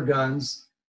smaller guns.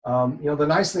 The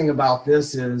nice thing about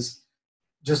this is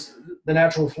just the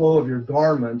natural flow of your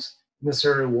garment in this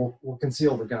area will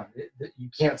conceal the gun. You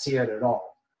can't see it at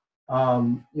all.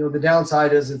 The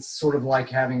downside is it's sort of like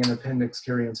having an appendix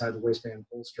carry inside the waistband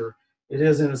holster. It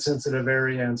is in a sensitive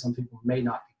area, and some people may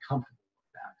not be comfortable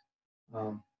with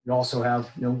that. You also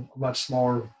have a much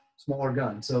smaller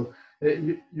gun, so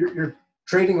you're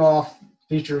trading off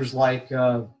features like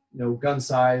gun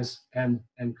size and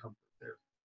comfort there.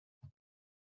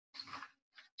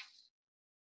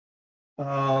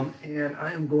 And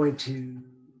I am going to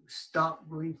stop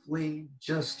briefly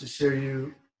just to show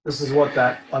you, this is what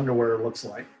that underwear looks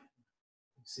like.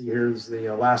 See, here's the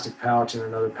elastic pouch and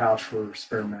another pouch for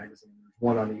spare magazine,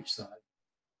 one on each side.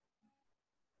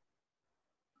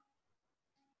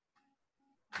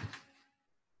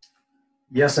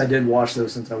 Yes, I did wash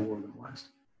those since I wore them last.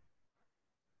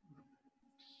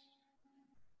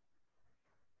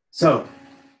 So,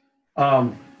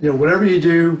 whatever you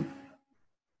do,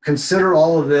 consider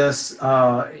all of this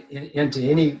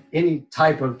into any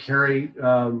type of carry,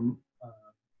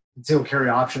 concealed carry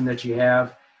option that you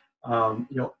have.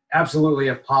 Absolutely,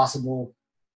 if possible,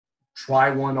 try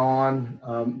one on.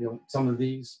 Some of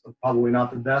these are probably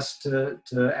not the best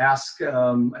to ask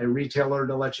a retailer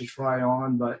to let you try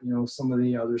on, but some of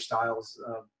the other styles,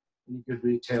 any good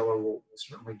retailer will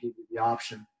certainly give you the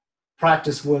option.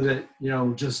 Practice with it.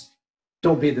 Just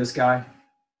don't be this guy.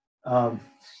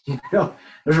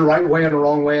 There's a right way and a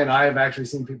wrong way, and I have actually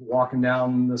seen people walking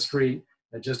down the street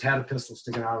that just had a pistol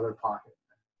sticking out of their pocket,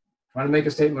 trying to make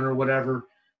a statement or whatever.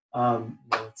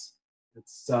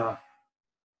 It's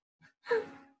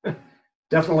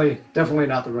definitely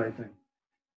not the right thing.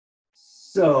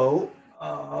 So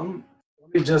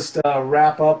let me just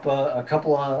wrap up a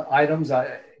couple of items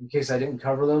in case I didn't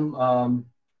cover them.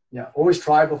 Always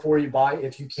try before you buy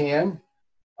if you can.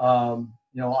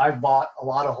 I've bought a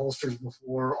lot of holsters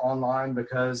before online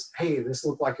because, hey, this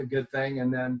looked like a good thing.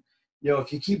 And then,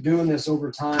 if you keep doing this over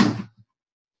time,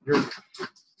 you're going to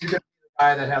be the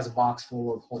guy that has a box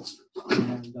full of holsters.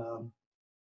 And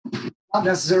not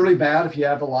necessarily bad if you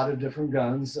have a lot of different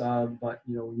guns, but,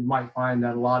 you might find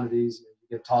that a lot of these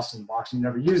you get tossed in the box and you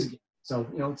never use again. So,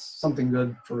 it's something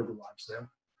good for a garage sale.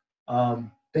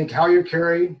 Think how you're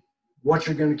carrying, what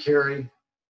you're going to carry,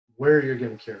 where you're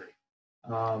going to carry.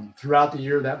 Throughout the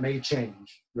year, that may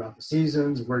change throughout the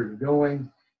seasons, where you're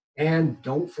going, and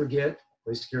don't forget a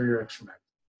place to carry your extra mag.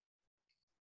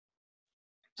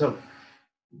 So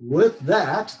with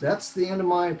that, that's the end of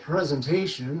my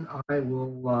presentation. I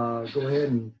will go ahead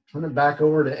and turn it back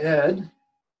over to Ed.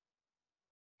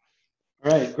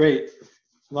 All right, great.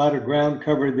 A lot of ground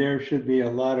covered there. Should be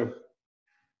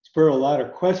spur a lot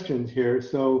of questions here.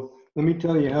 So let me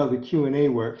tell you how the Q&A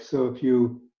works. So if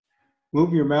you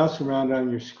move your mouse around on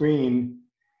your screen,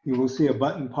 you will see a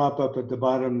button pop up at the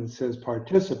bottom that says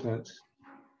Participants.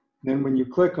 Then when you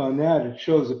click on that, it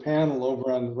shows a panel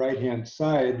over on the right-hand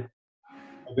side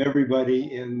of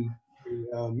everybody in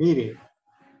the meeting.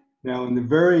 Now, in the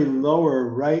very lower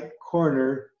right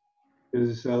corner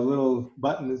is a little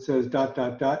button that says ...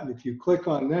 And if you click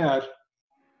on that,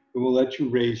 it will let you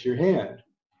raise your hand.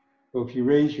 So if you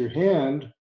raise your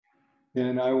hand,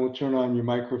 then I will turn on your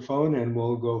microphone and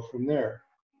we'll go from there.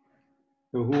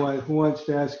 So who wants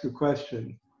to ask a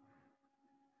question?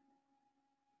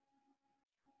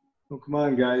 Oh, come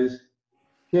on, guys.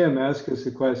 Kim, ask us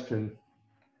a question.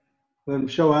 Let them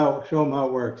show them how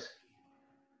it works.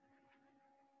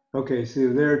 Okay,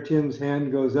 so there Tim's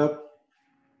hand goes up,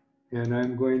 and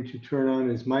I'm going to turn on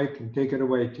his mic and take it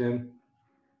away, Tim.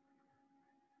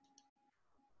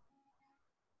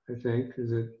 I think.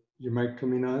 Is your mic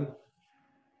coming on?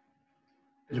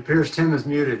 It appears Tim is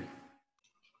muted.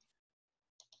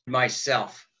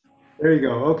 Myself. There you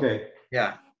go. Okay.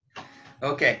 Yeah.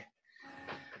 Okay.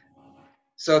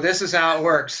 So this is how it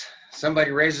works.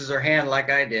 Somebody raises their hand like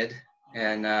I did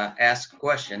and asks a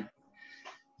question.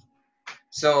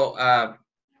 So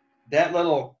that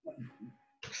little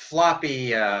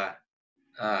floppy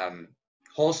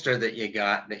holster that you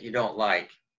got that you don't like,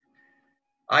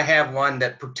 I have one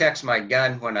that protects my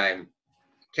gun when I'm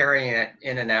carrying it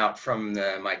in and out from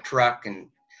my truck. And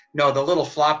no, the little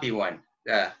floppy one,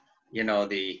 you know,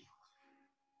 the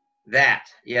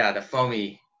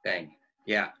foamy thing.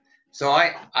 Yeah. So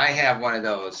I have one of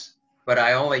those, but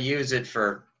I only use it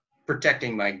for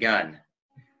protecting my gun.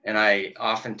 And I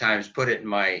oftentimes put it in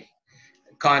my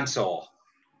console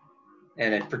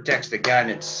and it protects the gun.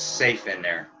 It's safe in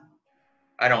there.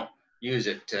 I don't use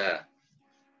it to,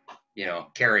 you know,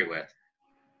 carry with.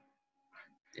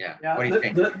 Yeah. Yeah, What do you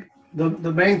think?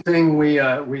 the main thing we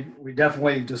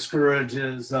definitely discourage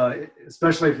is,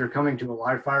 especially if you're coming to a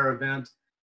live fire event,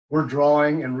 we're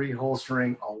drawing and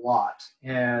reholstering a lot.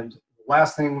 And the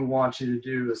last thing we want you to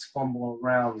do is fumble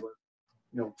around with,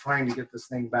 you know, trying to get this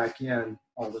thing back in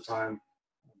all the time,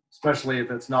 especially if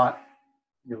it's not,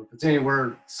 you know, if it's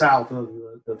anywhere south of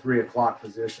the 3 o'clock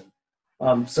position.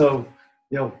 So,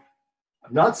 you know,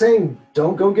 I'm not saying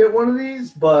don't go get one of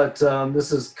these, but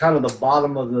this is kind of the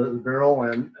bottom of the barrel,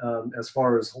 and as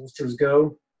far as holsters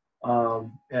go,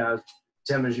 as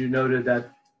Tim, as you noted,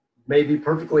 that may be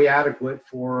perfectly adequate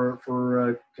for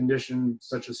a condition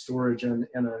such as storage in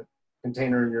a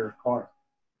container in your car.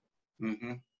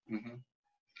 Mm-hmm. Mm-hmm.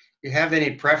 You have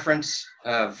any preference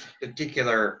of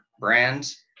particular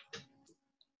brands,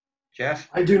 Jeff?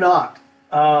 I do not.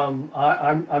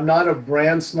 I'm not a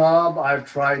brand snob. I've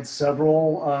tried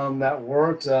several that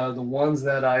worked. The ones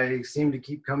that I seem to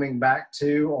keep coming back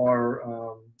to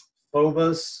are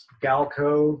Phobos,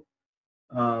 Galco,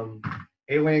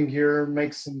 Alien Gear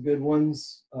makes some good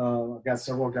ones. I've got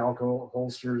several Galco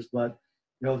holsters, but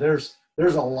you know, there's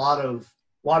a lot of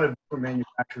different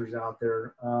manufacturers out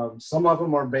there. Some of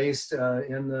them are based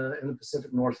in the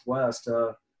Pacific Northwest,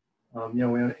 you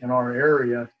know, in our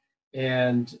area.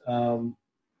 And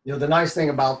you know, the nice thing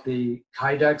about the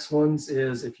Kydex ones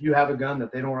is if you have a gun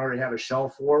that they don't already have a shell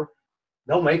for,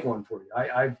 they'll make one for you.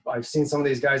 I've seen some of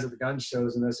these guys at the gun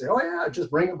shows, and they say, "Oh yeah, just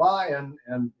bring it by," and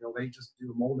you know, they just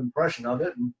do a mold impression of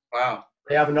it, and Wow.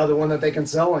 they have another one that they can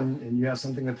sell, and you have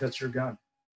something that fits your gun.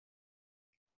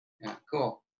 Yeah,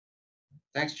 cool.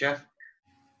 Thanks, Jeff.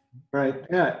 Right,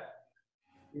 Pat,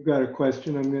 you've got a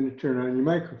question. I'm going to turn on your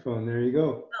microphone. There you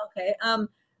go. Okay.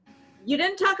 You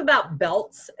didn't talk about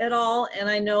belts at all, and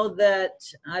I know that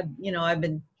I've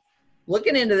been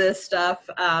looking into this stuff,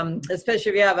 especially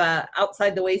if you have a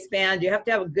outside the waistband. You have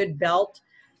to have a good belt,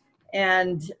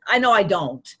 and I know I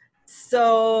don't.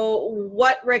 So,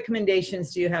 what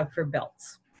recommendations do you have for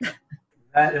belts?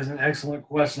 That is an excellent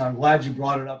question. I'm glad you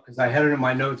brought it up because I had it in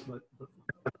my notes, but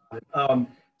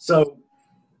so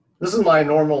this is my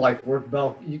normal like work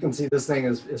belt. You can see this thing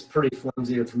is pretty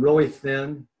flimsy. It's really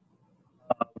thin.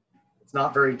 It's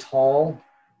not very tall.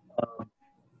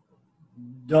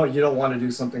 You don't want to do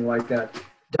something like that.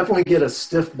 Definitely get a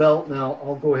stiff belt. Now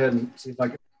I'll go ahead and see if I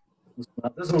can.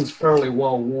 This one's fairly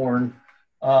well worn.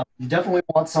 You definitely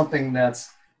want something that's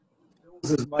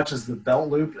fills as much as the belt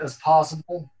loop as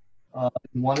possible.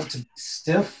 You want it to be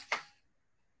stiff.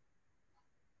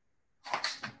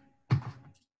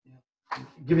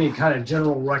 Giving you kind of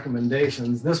general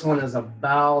recommendations. This one is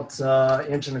about 1.25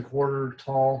 inches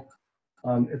tall.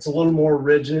 It's a little more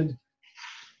rigid.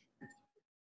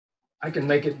 I can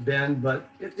make it bend, but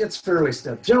it's fairly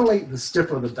stiff. Generally, the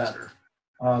stiffer the better,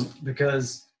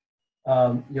 because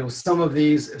you know, some of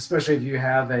these, especially if you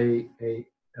have a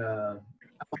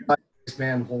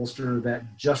waistband holster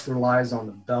that just relies on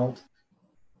the belt,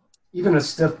 even a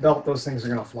stiff belt, those things are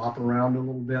going to flop around a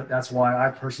little bit. That's why I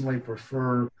personally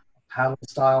prefer a paddle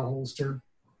style holster.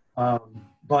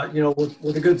 But you know,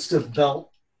 with a good stiff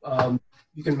belt,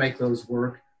 you can make those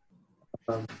work.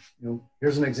 You know,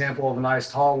 here's an example of a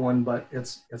nice tall one, but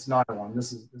it's not one.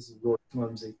 This is really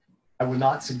flimsy. I would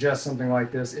not suggest something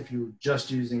like this if you were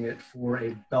just using it for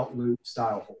a belt loop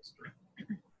style holster.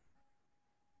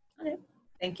 Okay.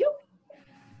 Thank you.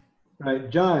 All right,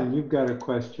 John, you've got a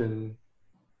question.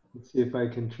 Let's see if I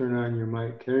can turn on your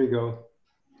mic. There you go.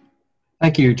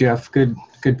 Thank you, Jeff. Good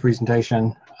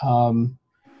presentation.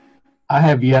 I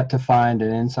have yet to find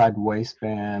an inside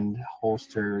waistband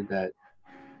holster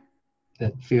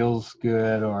that feels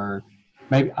good, or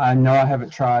maybe I know I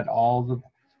haven't tried all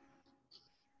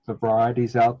the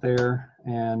varieties out there.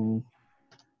 And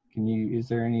is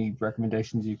there any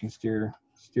recommendations you can steer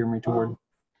me toward?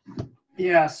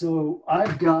 Yeah, so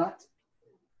I've got,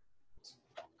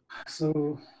 this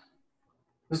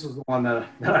was the one that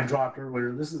I dropped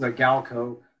earlier. This is a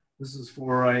Galco. This is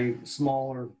for a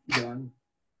smaller gun,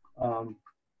 more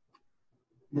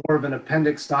of an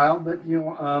appendix style, but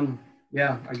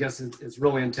yeah, I guess it's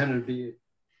really intended to be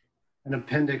an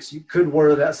appendix. You could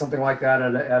wear that, something like that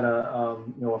at a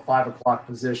 5 o'clock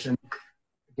position.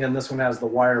 Again, this one has the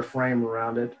wire frame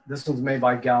around it. This one's made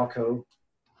by Galco.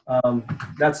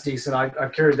 That's decent.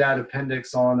 I've carried that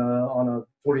appendix on a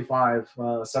 45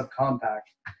 subcompact.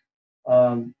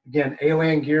 Again,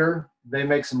 Alien Gear, they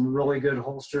make some really good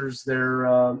holsters. They're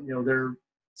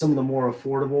some of the more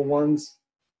affordable ones.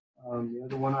 The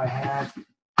other one I have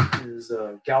is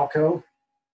Galco,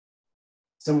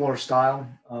 similar style.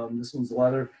 This one's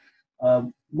leather.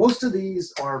 Most of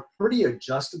these are pretty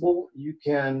adjustable. You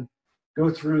can go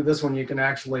through this one. You can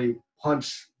actually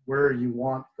punch where you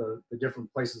want the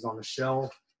different places on the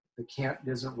shell. The cant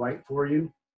isn't right for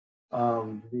you.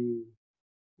 The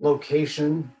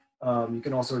location, you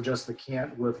can also adjust the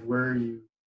cant with where you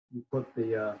put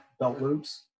the belt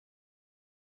loops.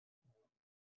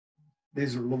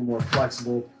 These are a little more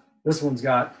flexible. This one's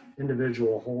got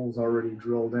individual holes already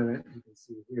drilled in it. You can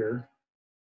see here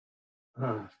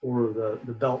for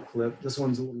the belt clip. This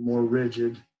one's a little more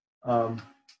rigid.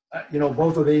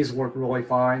 Both of these work really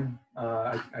fine.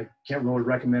 I can't really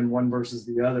recommend one versus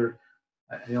the other.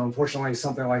 Unfortunately,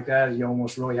 something like that, you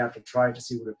almost really have to try it to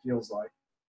see what it feels like.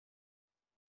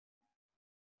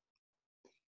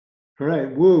 All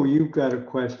right, Wu, you've got a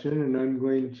question, and I'm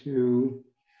going to,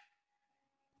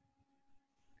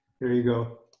 there you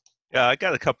go. Yeah, I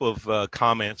got a couple of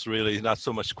comments, really, not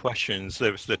so much questions.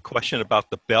 There's the question about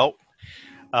the belt.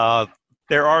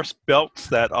 There are belts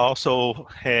that also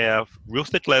have real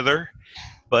thick leather,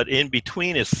 but in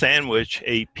between is sandwiched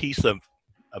a piece of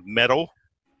metal,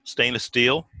 stainless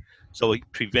steel, so it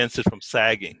prevents it from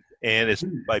sagging. And it's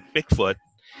by Bickford.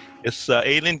 It's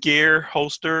Alien Gear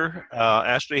holster.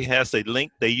 Actually has a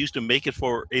link. They used to make it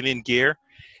for Alien Gear,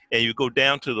 and you go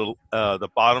down to the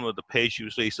bottom of the page.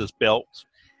 Usually it says belts,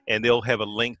 and they'll have a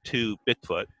link to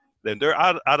Bickford. Then they're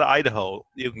out of Idaho.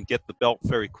 You can get the belt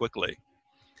very quickly.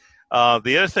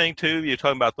 The other thing too, you're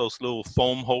talking about those little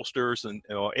foam holsters and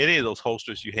any of those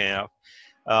holsters you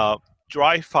have.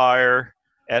 Dry fire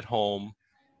at home,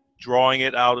 drawing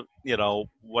it out,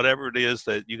 whatever it is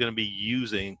that you're going to be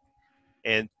using,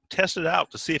 and test it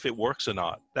out to see if it works or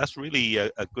not. That's really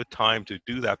a good time to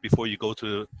do that before you go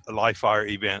to a live fire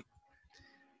event.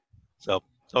 So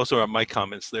those are my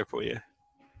comments there for you.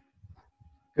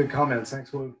 Good comments.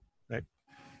 Thanks, Lou. Right.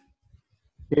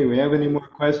 Okay, we have any more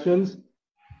questions?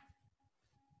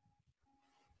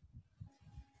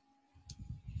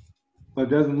 Well, it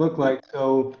doesn't look like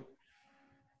so.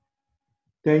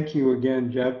 Thank you again,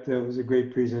 Jeff. That was a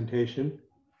great presentation.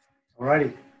 All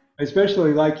righty. I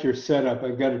especially like your setup.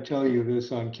 I've got to tell you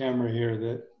this on camera here,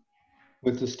 that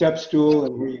with the step stool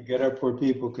and where you get up where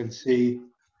people can see,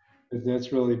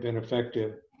 that's really been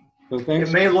effective. So thanks.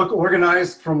 It may look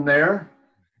organized from there,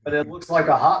 but it looks like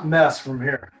a hot mess from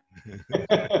here.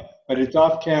 But it's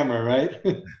off camera, right?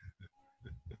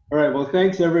 All right, well,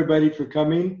 thanks everybody for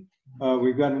coming.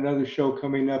 We've got another show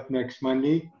coming up next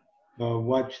Monday.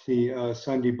 Watch the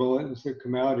Sunday bulletins that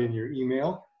come out in your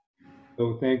email.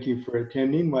 So thank you for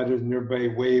attending. Why doesn't everybody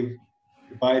wave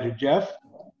goodbye to Jeff?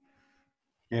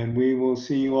 And we will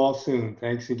see you all soon.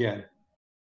 Thanks again.